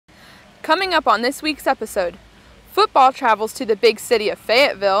Coming up on this week's episode, football travels to the big city of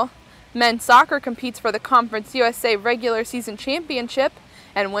Fayetteville, men's soccer competes for the Conference USA regular season championship,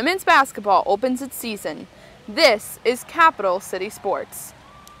 and women's basketball opens its season. This is Capital City Sports.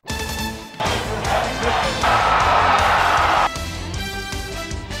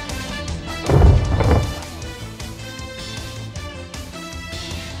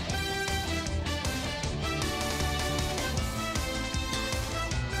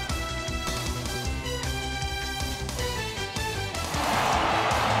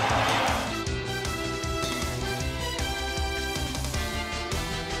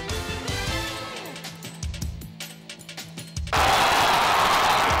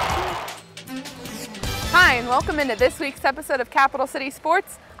 Hi, and welcome into this week's episode of Capital City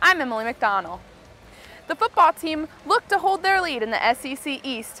Sports. I'm Emily McDonald. The football team looked to hold their lead in the SEC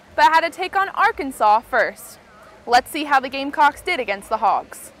East, but had to take on Arkansas first. Let's see how the Gamecocks did against the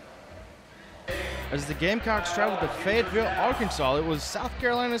Hogs. As the Gamecocks traveled to Fayetteville, Arkansas, it was South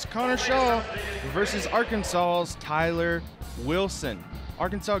Carolina's Connor Shaw versus Arkansas's Tyler Wilson.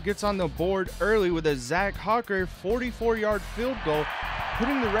 Arkansas gets on the board early with a Zach Hawker 44-yard field goal,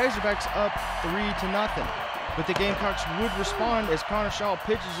 putting the Razorbacks up 3-0. But the Gamecocks would respond as Connor Shaw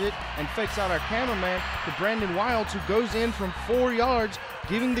pitches it and fakes out our cameraman to Brandon Wilds, who goes in from 4 yards,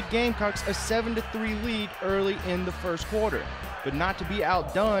 giving the Gamecocks a 7-3 lead early in the first quarter. But not to be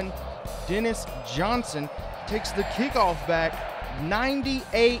outdone, Dennis Johnson takes the kickoff back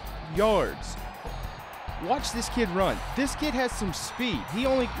 98 yards. Watch this kid run. This kid has some speed. He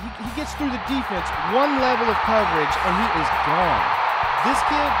gets through the defense, one level of coverage, and he is gone. This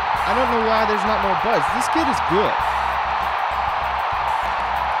kid, I don't know why there's not more buzz. This kid is good.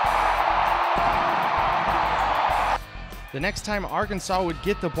 The next time Arkansas would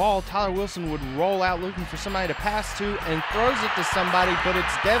get the ball, Tyler Wilson would roll out looking for somebody to pass to and throws it to somebody, but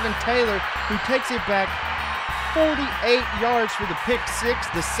it's Devin Taylor who takes it back 48 yards for the pick six,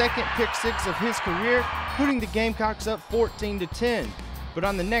 the second pick six of his career, putting the Gamecocks up 14-10. But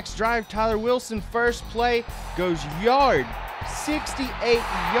on the next drive, Tyler Wilson first play goes 68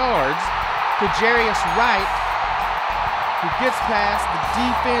 yards to Jarius Wright, who gets past the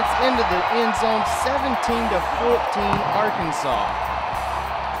defense into the end zone, 17-14 Arkansas.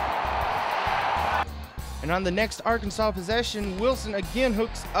 And on the next Arkansas possession, Wilson again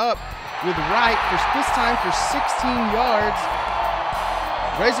hooks up with Wright, this time for 16 yards.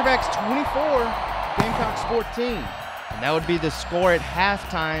 Razorbacks 24, Gamecocks 14. And that would be the score at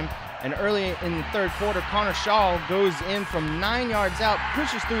halftime. And early in the third quarter, Connor Shaw goes in from 9 yards out,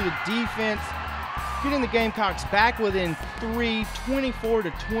 pushes through the defense, getting the Gamecocks back within 3,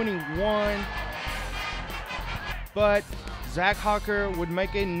 24-21. But Zach Hawker would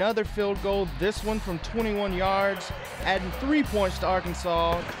make another field goal, this one from 21 yards, adding 3 points to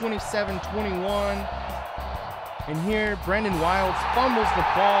Arkansas, 27-21. And here, Brandon Wilds fumbles the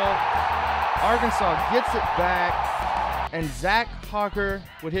ball. Arkansas gets it back, and Zach Hawker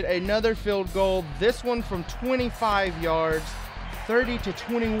would hit another field goal, this one from 25 yards,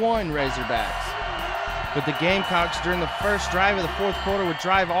 30-21 Razorbacks. But the Gamecocks during the first drive of the fourth quarter would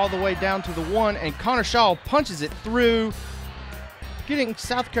drive all the way down to the 1, and Connor Shaw punches it through, getting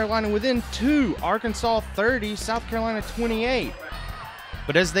South Carolina within 2, Arkansas 30, South Carolina 28.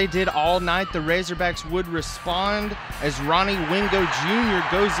 But as they did all night, the Razorbacks would respond as Ronnie Wingo Jr.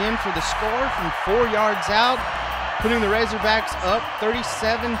 goes in for the score from 4 yards out, putting the Razorbacks up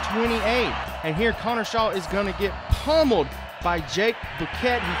 37-28. And here Connor Shaw is going to get pummeled by Jake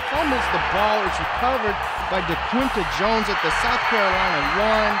Bouquet. He fumbles the ball. It's recovered by DeQuinta Jones at the South Carolina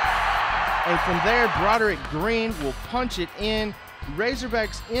 1. And from there, Broderick Green will punch it in.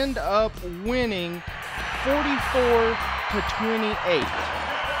 Razorbacks end up winning 44-28.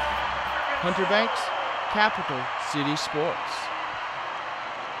 Hunter Banks, Capital City Sports.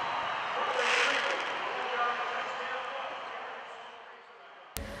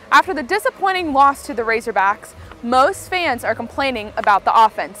 After the disappointing loss to the Razorbacks, most fans are complaining about the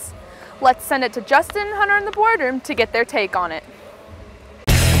offense. Let's send it to Justin and Hunter in the boardroom to get their take on it.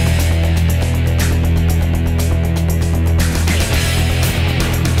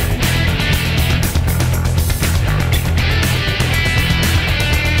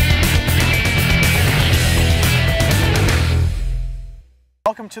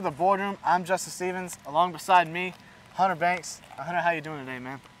 Welcome to the boardroom. I'm Justin Stevens. Along beside me, Hunter Banks. Hunter, how you doing today,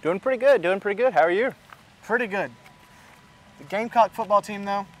 man? Doing pretty good, How are you? Pretty good. The Gamecock football team,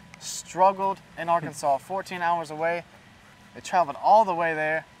 though, struggled in Arkansas, 14 hours away. They traveled all the way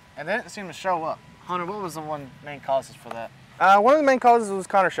there, and they didn't seem to show up. Hunter, what was the main causes for that? One of the main causes was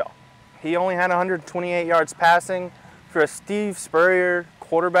Connor Shaw. He only had 128 yards passing for a Steve Spurrier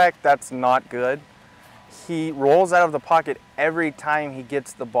quarterback, that's not good. He rolls out of the pocket every time he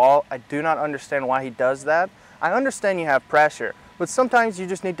gets the ball. I do not understand why he does that. I understand you have pressure, but sometimes you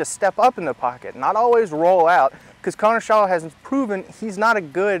just need to step up in the pocket, not always roll out, because Connor Shaw has proven he's not a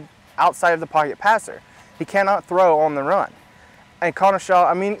good outside of the pocket passer. He cannot throw on the run. And Connor Shaw,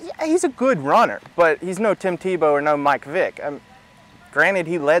 I mean, yeah, he's a good runner, but he's no Tim Tebow or no Mike Vick. Granted,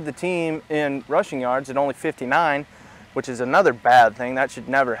 he led the team in rushing yards at only 59, which is another bad thing. That should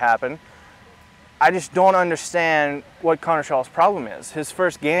never happen. I just don't understand what Connor Shaw's problem is. His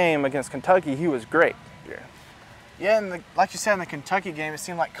first game against Kentucky, he was great. Yeah, and like you said in the Kentucky game, it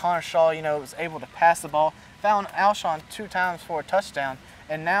seemed like Connor Shaw, was able to pass the ball, found Alshon 2 times for a touchdown,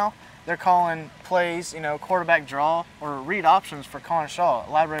 and now they're calling plays, quarterback draw or read options for Connor Shaw.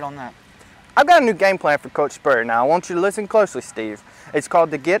 Elaborate on that. I've got a new game plan for Coach Spurrier. Now, I want you to listen closely, Steve. It's called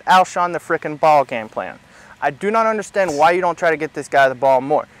the Get Alshon the Frickin' Ball game plan. I do not understand why you don't try to get this guy the ball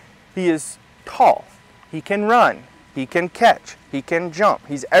more. He is tall. He can run. He can catch. He can jump.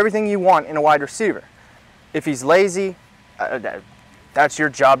 He's everything you want in a wide receiver. If he's lazy, that's your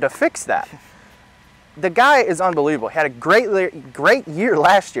job to fix that. The guy is unbelievable. He had a great year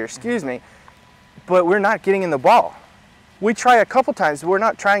last year, but we're not getting in the ball. We try a couple times, but we're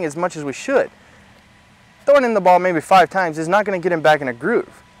not trying as much as we should. Throwing in the ball maybe 5 times is not going to get him back in a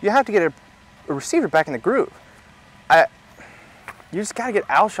groove. You have to get a receiver back in the groove. You just got to get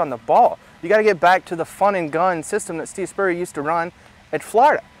Alshon the ball. You got to get back to the fun and gun system that Steve Spurrier used to run at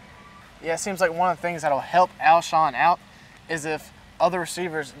Florida. Yeah, it seems like one of the things that'll help Alshon out is if other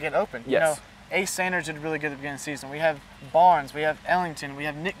receivers get open. Yes. Ace Sanders did really good at the beginning of the season. We have Barnes, we have Ellington, we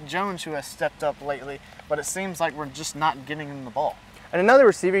have Nick Jones who has stepped up lately, but it seems like we're just not getting him the ball. And another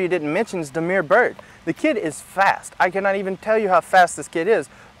receiver you didn't mention is Demir Bird. The kid is fast. I cannot even tell you how fast this kid is,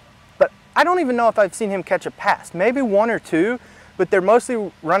 but I don't even know if I've seen him catch a pass. Maybe 1 or 2, but they're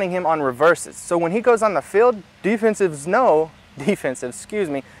mostly running him on reverses. So when he goes on the field, defenses know that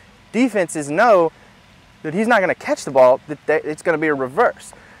he's not going to catch the ball, that it's going to be a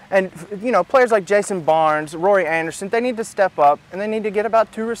reverse. And, players like Jason Barnes, Rory Anderson, they need to step up, and they need to get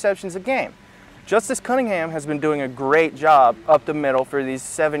about 2 receptions a game. Justice Cunningham has been doing a great job up the middle for these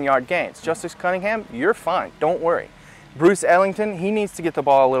 7-yard gains. Justice Cunningham, you're fine. Don't worry. Bruce Ellington, he needs to get the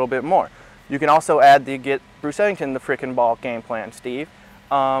ball a little bit more. You can also add the Get Bruce Ellington the Frickin' Ball game plan, Steve.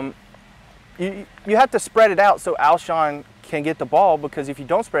 You have to spread it out so Alshon can get the ball, because if you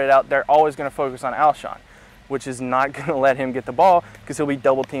don't spread it out, they're always going to focus on Alshon, which is not going to let him get the ball because he'll be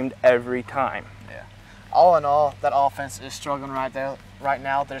double teamed every time. Yeah. All in all, that offense is struggling right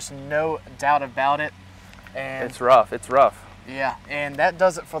now. There's no doubt about it. And it's rough. It's rough. Yeah, and that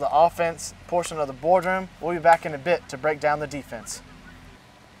does it for the offense portion of the boardroom. We'll be back in a bit to break down the defense.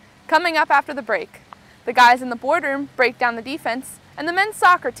 Coming up after the break, the guys in the boardroom break down the defense, and the men's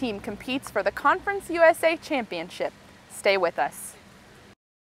soccer team competes for the Conference USA Championship. Stay with us.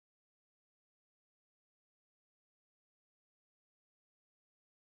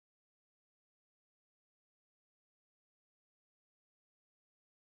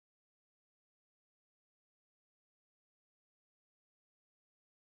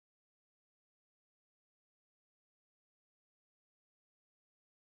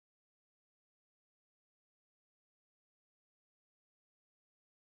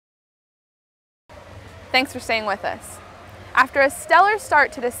 Thanks for staying with us. After a stellar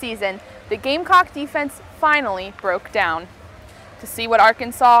start to the season, the Gamecock defense finally broke down. To see what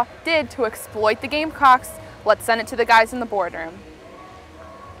Arkansas did to exploit the Gamecocks, let's send it to the guys in the boardroom.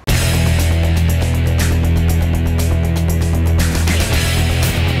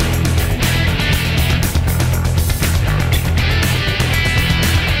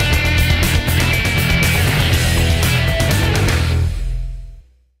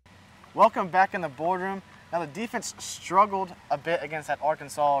 Welcome back in the boardroom. Now the defense struggled a bit against that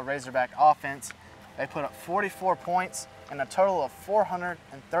Arkansas Razorback offense. They put up 44 points and a total of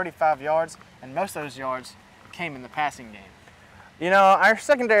 435 yards, and most of those yards came in the passing game. Our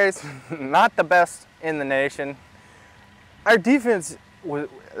secondary is not the best in the nation. Our defense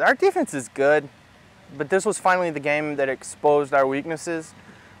is good, but this was finally the game that exposed our weaknesses,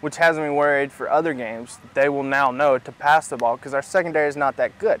 which has me worried for other games. They will now know to pass the ball because our secondary is not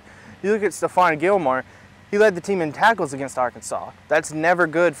that good. You look at Stephon Gilmore, he led the team in tackles against Arkansas. That's never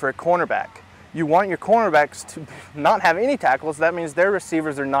good for a cornerback. You want your cornerbacks to not have any tackles. That means their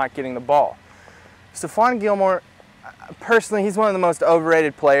receivers are not getting the ball. Stephon Gilmore, personally, he's one of the most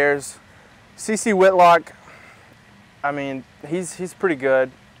overrated players. CC Whitlock, I mean, he's pretty good,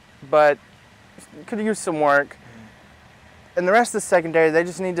 but could use some work. And the rest of the secondary, they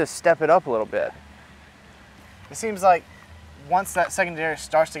just need to step it up a little bit. It seems like once that secondary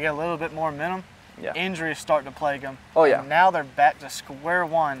starts to get a little bit more momentum, Yeah. injuries start to plague them. Oh, yeah. And now they're back to square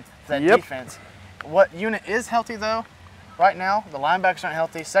one for that Yep. defense. What unit is healthy, though, right now, the linebackers aren't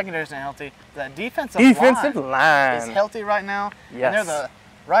healthy, secondary's not healthy. That defensive line is healthy right now. Yes. And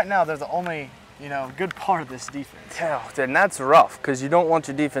right now, they're the only, good part of this defense. Yeah, and that's rough because you don't want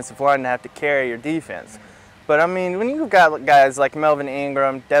your defensive line to have to carry your defense. But, I mean, when you've got guys like Melvin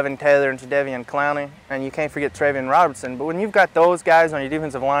Ingram, Devin Taylor, and Jadeveon Clowney, and you can't forget Travion Robertson, but when you've got those guys on your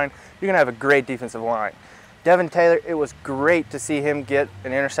defensive line, you're going to have a great defensive line. Devin Taylor, it was great to see him get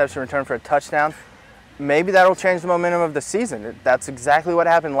an interception return for a touchdown. Maybe that'll change the momentum of the season. That's exactly what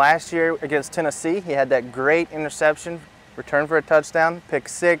happened last year against Tennessee. He had that great interception, return for a touchdown, pick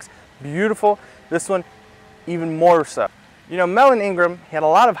 6, beautiful. This one, even more so. Melvin Ingram, he had a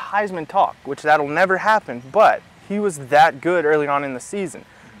lot of Heisman talk, which that'll never happen, but he was that good early on in the season.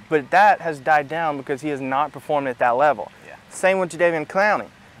 But that has died down because he has not performed at that level. Yeah. Same with Jadeveon Clowney,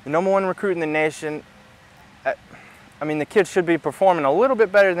 the #1 recruit in the nation. I mean, the kid should be performing a little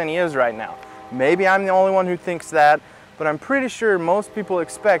bit better than he is right now. Maybe I'm the only one who thinks that, but I'm pretty sure most people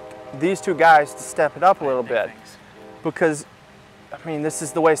expect these two guys to step it up a little bit. Because, I mean, this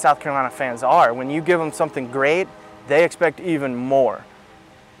is the way South Carolina fans are. When you give them something great, they expect even more.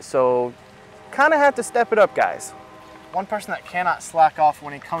 So, kind of have to step it up, guys. One person that cannot slack off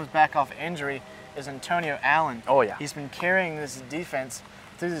when he comes back off injury is Antonio Allen. Oh, yeah. He's been carrying this defense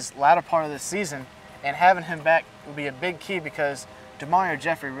through this latter part of the season, and having him back will be a big key because Demario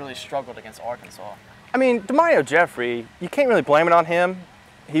Jeffrey really struggled against Arkansas. I mean, Demario Jeffrey, you can't really blame it on him.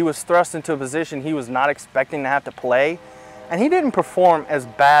 He was thrust into a position he was not expecting to have to play, and he didn't perform as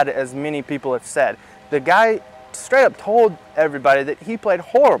bad as many people have said. The guy straight up told everybody that he played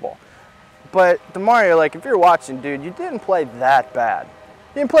horrible. But Demario, like, if you're watching, dude, you didn't play that bad.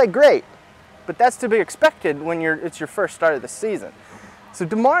 You didn't play great, but that's to be expected when it's your first start of the season. So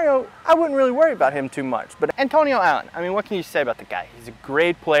Demario, I wouldn't really worry about him too much. But Antonio Allen, I mean, what can you say about the guy? He's a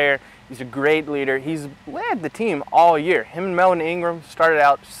great player. He's a great leader. He's led the team all year. Him and Melvin Ingram started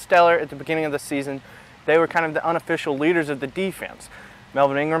out stellar at the beginning of the season. They were kind of the unofficial leaders of the defense.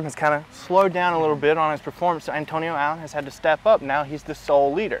 Melvin Ingram has kind of slowed down a little bit on his performance, so Antonio Allen has had to step up. Now he's the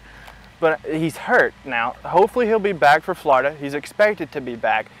sole leader. But he's hurt now. Hopefully he'll be back for Florida. He's expected to be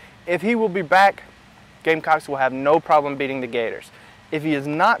back. If he will be back, Gamecocks will have no problem beating the Gators. If he is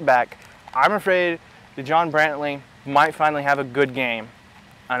not back, I'm afraid that John Brantley might finally have a good game.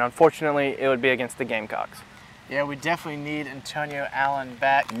 And unfortunately, it would be against the Gamecocks. Yeah, we definitely need Antonio Allen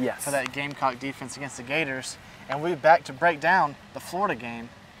back Yes. for that Gamecock defense against the Gators. And we'll be back to break down the Florida game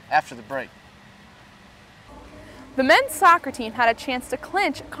after the break. The men's soccer team had a chance to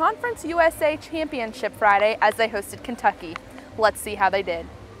clinch Conference USA Championship Friday as they hosted Kentucky. Let's see how they did.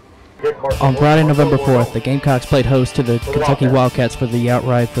 On Friday, November 4th, the Gamecocks played host to the Kentucky Wildcats for the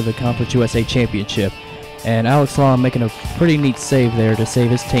outright for the Conference USA Championship. And Alex Long making a pretty neat save there to save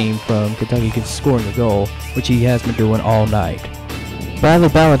his team from Kentucky scoring a goal, which he has been doing all night. Bradley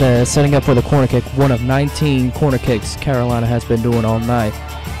Balladez setting up for the corner kick, one of 19 corner kicks Carolina has been doing all night.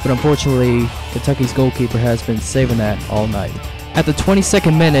 But unfortunately, Kentucky's goalkeeper has been saving that all night. At the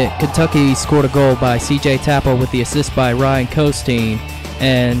 22nd minute, Kentucky scored a goal by C.J. Tapper with the assist by Ryan Costeen.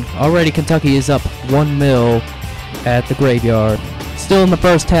 And already Kentucky is up 1-0 at the Graveyard. Still in the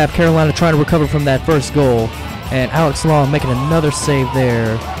first half, Carolina trying to recover from that first goal, and Alex Long making another save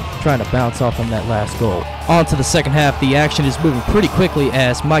there, trying to bounce off on that last goal. On to the second half, the action is moving pretty quickly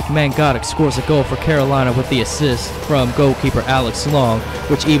as Mike Mangotic scores a goal for Carolina with the assist from goalkeeper Alex Long,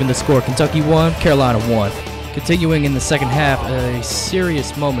 which evened the score. Kentucky won, Carolina won. Continuing in the second half, a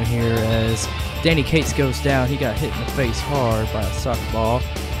serious moment here as Danny Cates goes down. He got hit in the face hard by a soccer ball.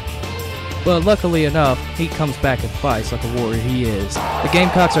 But luckily enough, he comes back and fights like a warrior he is. The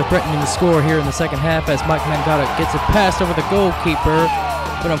Gamecocks are threatening to score here in the second half as Mike Mangotic gets it passed over the goalkeeper.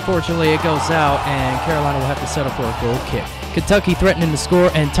 But unfortunately it goes out and Carolina will have to settle for a goal kick. Kentucky threatening to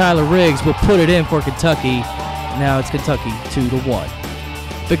score and Tyler Riggs will put it in for Kentucky. Now it's Kentucky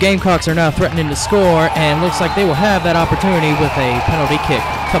 2-1. The Gamecocks are now threatening to score and looks like they will have that opportunity with a penalty kick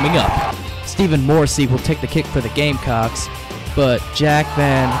coming up. Stephen Morrissey will take the kick for the Gamecocks, but Jack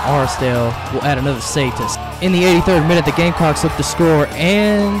Van Arsdale will add another save to. In the 83rd minute, the Gamecocks look to score,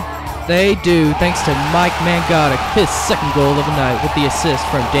 and they do, thanks to Mike Mangotic, his second goal of the night with the assist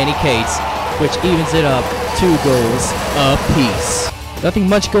from Danny Cates, which evens it up 2 goals apiece. Nothing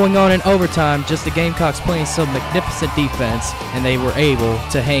much going on in overtime, just the Gamecocks playing some magnificent defense, and they were able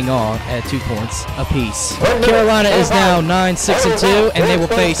to hang on at 2 points apiece. Carolina is now 9-6-2, and they will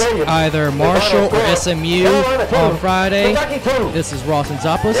face either Marshall or SMU on Friday. This is Ross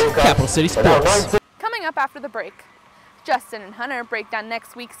Anzopoulos, Capital City Sports. Coming up after the break, Justin and Hunter break down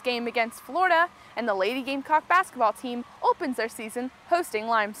next week's game against Florida, and the Lady Gamecock basketball team opens their season hosting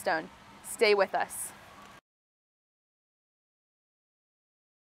Limestone. Stay with us.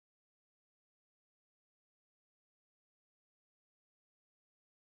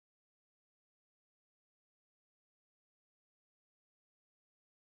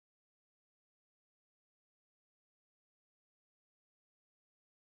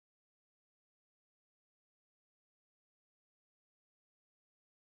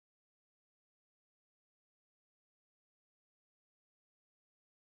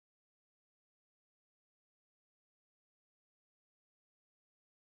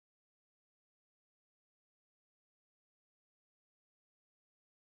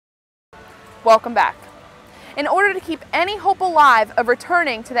 Welcome back. In order to keep any hope alive of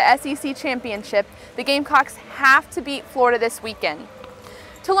returning to the SEC Championship, the Gamecocks have to beat Florida this weekend.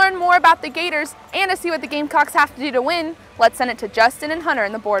 To learn more about the Gators and to see what the Gamecocks have to do to win, let's send it to Justin and Hunter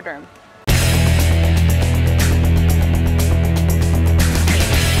in the boardroom.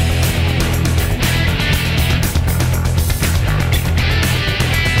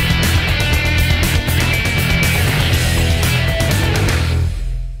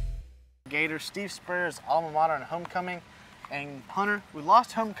 Gators, Steve Spurrier's alma mater and homecoming. And Hunter, we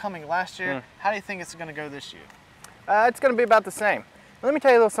lost homecoming last year. How do you think it's going to go this year? It's going to be about the same. Let me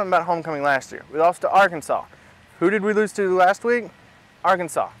tell you a little something about homecoming last year. We lost to Arkansas. Who did we lose to last week?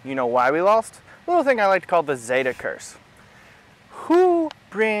 Arkansas. You know why we lost? A little thing I like to call the Zeta curse. Who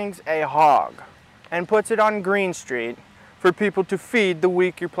brings a hog and puts it on Green Street for people to feed the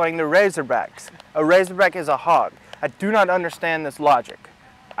week you're playing the Razorbacks? A Razorback is a hog. I do not understand this logic.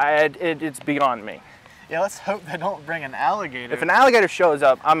 It's beyond me. Yeah, let's hope they don't bring an alligator. If an alligator shows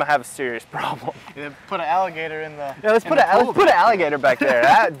up, I'm gonna have a serious problem. Yeah, put an alligator in the let's put an alligator back there.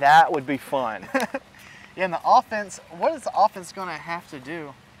 That would be fun. Yeah, and the offense. What is the offense going to have to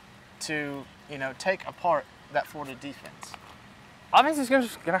do to take apart that Florida defense? Offense is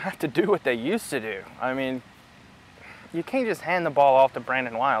just gonna have to do what they used to do. I mean, you can't just hand the ball off to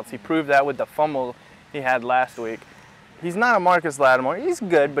Brandon Wilds. He proved that with the fumble he had last week. He's not a Marcus Lattimore. He's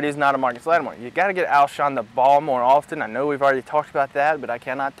good, but he's not a Marcus Lattimore. You got to get Alshon the ball more often. I know we've already talked about that, but I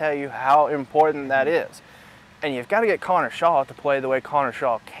cannot tell you how important that is. And you've got to get Connor Shaw to play the way Connor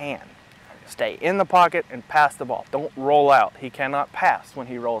Shaw can. Stay in the pocket and pass the ball. Don't roll out. He cannot pass when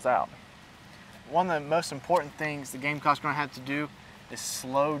he rolls out. One of the most important things the Gamecocks are going to have to do is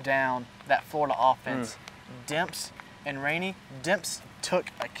slow down that Florida offense. Demps and Rainey. Demps took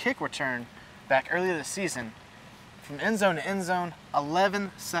a kick return back earlier this season. From end zone to end zone,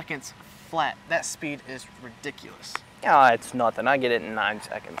 11 seconds flat. That speed is ridiculous. Yeah, it's nothing. I get it in 9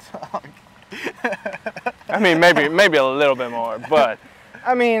 seconds. I mean, maybe a little bit more, but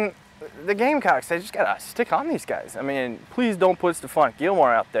I mean, the Gamecocks, they just gotta stick on these guys. I mean, please don't put Stephon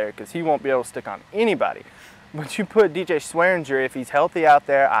Gilmore out there because he won't be able to stick on anybody. But you put DJ Swearinger, if he's healthy out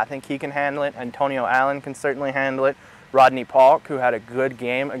there, I think he can handle it. Antonio Allen can certainly handle it. Rodney Polk, who had a good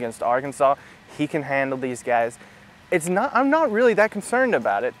game against Arkansas, he can handle these guys. I'm not really that concerned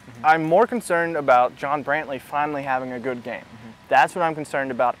about it. I'm more concerned about John Brantley finally having a good game. That's what I'm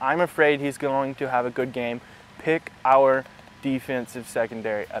concerned about. I'm afraid he's going to have a good game, pick our defensive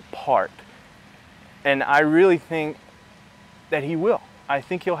secondary apart. And I really think that he will. I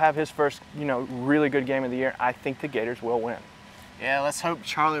think he'll have his first, really good game of the year. I think the Gators will win. Yeah, let's hope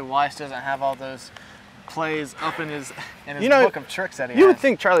Charlie Weiss doesn't have all those plays up in his book of tricks that he has. You would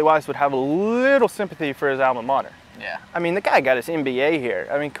think Charlie Weiss would have a little sympathy for his alma mater. Yeah. I mean, the guy got his MBA here.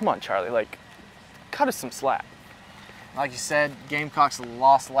 I mean, come on, Charlie. Cut us some slack. Like you said, Gamecocks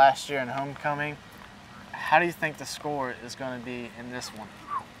lost last year in homecoming. How do you think the score is going to be in this one?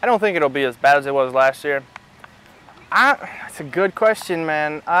 I don't think it'll be as bad as it was last year. It's a good question,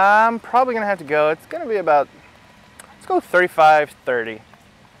 man. I'm probably going to have to go. It's going to be about, let's go 35-30. I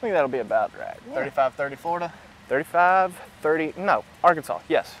think that'll be about right. 35-30 Florida? 35-30, no, Arkansas,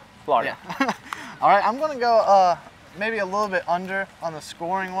 yes, Florida. Yeah. All right, I'm going to go maybe a little bit under on the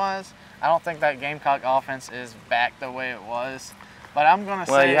scoring-wise. I don't think that Gamecock offense is back the way it was. But I'm going to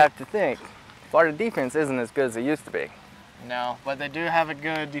say... Well, you have to think. Florida defense isn't as good as it used to be. No, but they do have a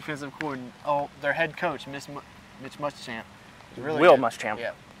good defensive coordinator. Oh, their head coach, Mitch Muschamp. Really Will good. Muschamp.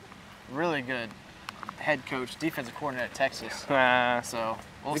 Yeah, really good head coach, defensive coordinator at Texas. So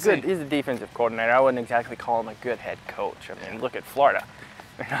we'll see. He's a defensive coordinator. I wouldn't exactly call him a good head coach. I mean, look at Florida.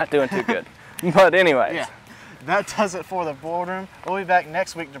 They're not doing too good. But anyways. Yeah, that does it for the boardroom. We'll be back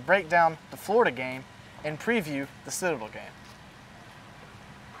next week to break down the Florida game and preview the Citadel game.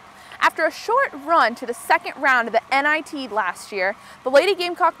 After a short run to the second round of the NIT last year, the Lady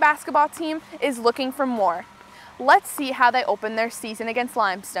Gamecock basketball team is looking for more. Let's see how they opened their season against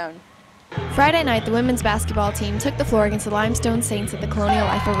Limestone. Friday night, the women's basketball team took the floor against the Limestone Saints at the Colonial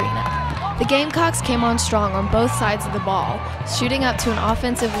Life Arena. The Gamecocks came on strong on both sides of the ball, shooting up to an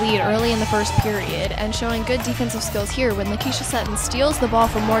offensive lead early in the first period and showing good defensive skills here when Lakeisha Sutton steals the ball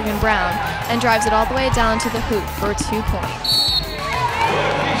from Morgan Brown and drives it all the way down to the hoop for 2 points.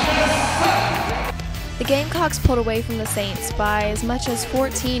 The Gamecocks pulled away from the Saints by as much as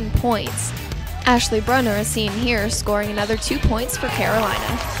 14 points. Ashley Brunner is seen here scoring another 2 points for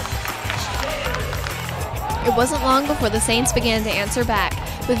Carolina. It wasn't long before the Saints began to answer back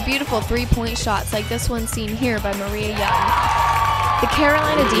with beautiful 3-point shots like this one seen here by Maria Young. The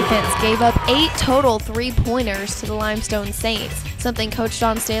Carolina defense gave up 8 total 3-pointers to the Limestone Saints, something Coach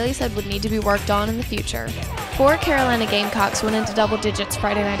Don Staley said would need to be worked on in the future. 4 Carolina Gamecocks went into double digits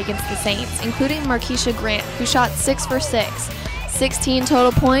Friday night against the Saints, including Markeisha Grant, who shot 6 for 6. 16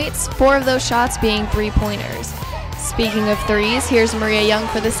 total points, 4 of those shots being 3-pointers. Speaking of threes, here's Maria Young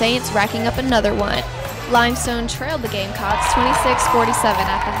for the Saints racking up another one. Limestone trailed the Gamecocks 26-47 at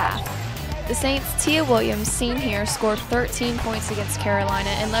the half. The Saints' Tia Williams, seen here, scored 13 points against Carolina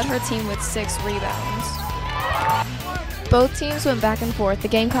and led her team with 6 rebounds. Both teams went back and forth, the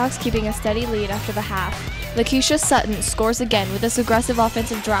Gamecocks keeping a steady lead after the half. Lakeisha Sutton scores again with this aggressive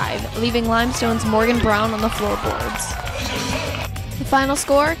offensive drive, leaving Limestone's Morgan Brown on the floorboards. The final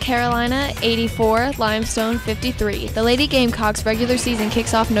score, Carolina 84, Limestone 53. The Lady Gamecocks regular season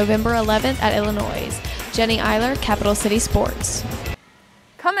kicks off November 11th at Illinois. Jenny Eiler, Capital City Sports.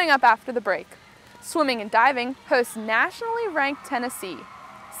 Coming up after the break, swimming and diving hosts nationally ranked Tennessee.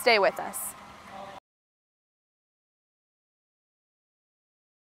 Stay with us.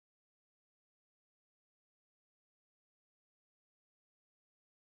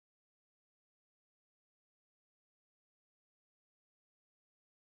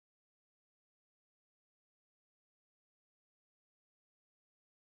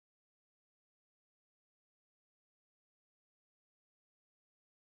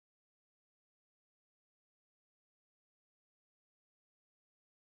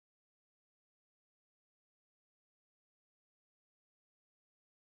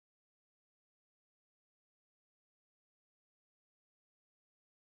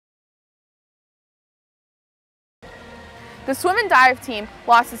 The swim and dive team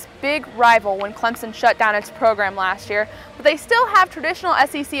lost its big rival when Clemson shut down its program last year, but they still have traditional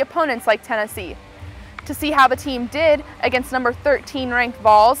SEC opponents like Tennessee. To see how the team did against number 13 ranked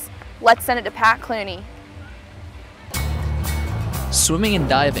Vols, let's send it to Pat Clooney. Swimming and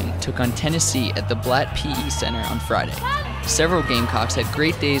diving took on Tennessee at the Blatt PE Center on Friday. Several Gamecocks had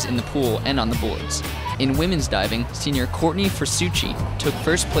great days in the pool and on the boards. In women's diving, senior Courtney Fersucci took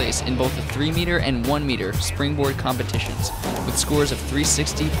first place in both the 3-meter and 1-meter springboard competitions with scores of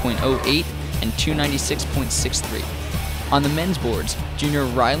 360.08 and 296.63. On the men's boards, junior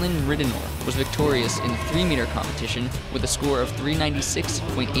Rylan Ridenour was victorious in the 3-meter competition with a score of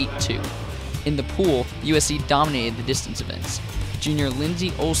 396.82. In the pool, USC dominated the distance events. Junior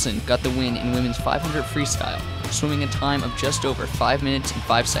Lindsay Olson got the win in women's 500 freestyle, swimming a time of just over 5 minutes and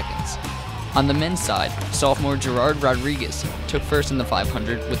 5 seconds. On the men's side, sophomore Gerard Rodriguez took first in the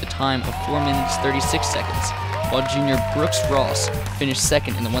 500 with a time of 4 minutes 36 seconds, while junior Brooks Ross finished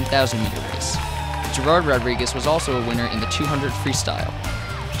second in the 1,000-meter race. Gerard Rodriguez was also a winner in the 200 freestyle.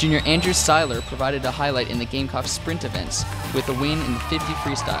 Junior Andrew Seiler provided a highlight in the Gamecock sprint events with a win in the 50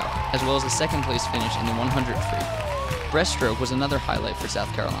 freestyle, as well as a second-place finish in the 100 free. Breaststroke was another highlight for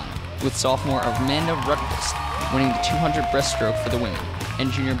South Carolina, with sophomore Amanda Rutquist winning the 200 breaststroke for the women,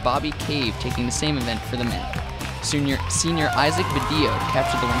 and junior Bobby Cave taking the same event for the men. Senior Isaac Badillo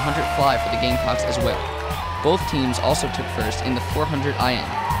captured the 100 fly for the Gamecocks as well. Both teams also took first in the 400 IM,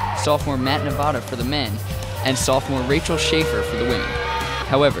 sophomore Matt Nevada for the men, and sophomore Rachel Schaefer for the women.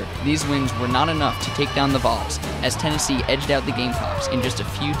 However, these wins were not enough to take down the Vols, as Tennessee edged out the Gamecocks in just a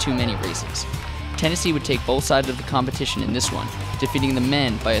few too many races. Tennessee would take both sides of the competition in this one, defeating the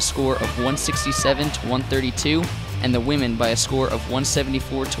men by a score of 167 to 132, and the women by a score of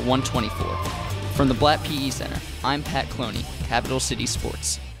 174 to 124. From the Blatt PE Center, I'm Pat Clooney, Capital City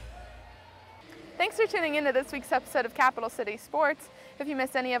Sports. Thanks for tuning in to this week's episode of Capital City Sports. If you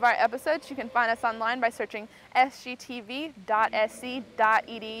missed any of our episodes, you can find us online by searching sgtv.sc.edu.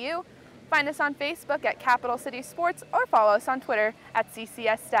 Find us on Facebook at Capital City Sports or follow us on Twitter at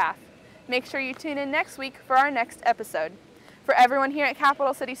CCS Staff. Make sure you tune in next week for our next episode. For everyone here at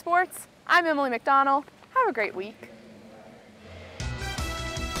Capital City Sports, I'm Emily McDonald. Have a great week.